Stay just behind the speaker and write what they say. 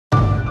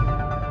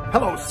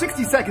Hello,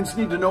 60 seconds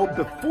you need to know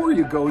before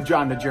you go.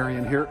 Jon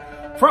Najarian here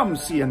from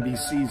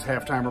CNBC's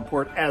Halftime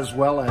Report as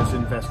well as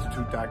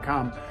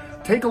Investitute.com.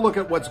 Take a look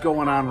at what's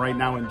going on right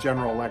now in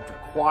General Electric.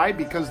 Why?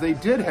 Because they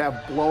did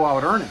have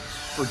blowout earnings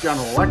for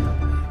General Electric.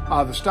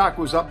 The stock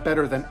was up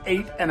better than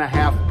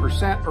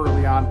 8.5%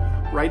 early on.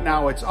 Right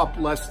now it's up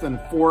less than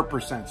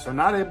 4%, so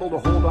not able to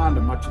hold on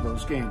to much of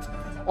those gains.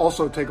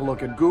 Also take a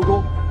look at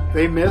Google.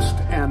 They missed,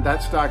 and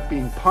that stock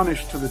being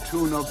punished to the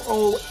tune of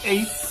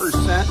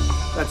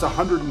 8%. That's a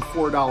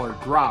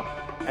 $104 drop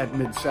at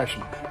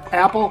mid-session.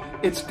 Apple,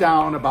 it's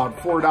down about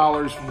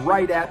 $4,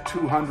 right at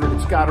 200.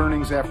 It's got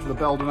earnings after the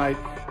bell tonight.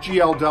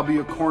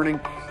 GLW, Corning,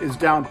 is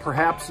down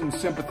perhaps in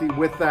sympathy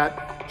with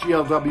that.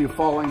 GLW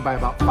falling by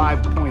about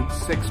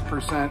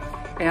 5.6%.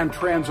 And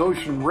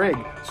Transocean Rig,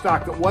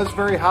 stock that was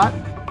very hot,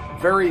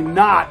 very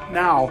not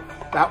now.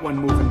 That one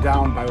moving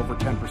down by over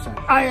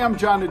 10%. I am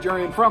Jon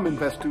Najarian from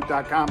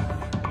Investitute.com.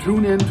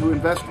 Tune in to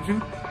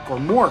Investitute for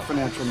more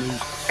financial news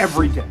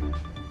every day.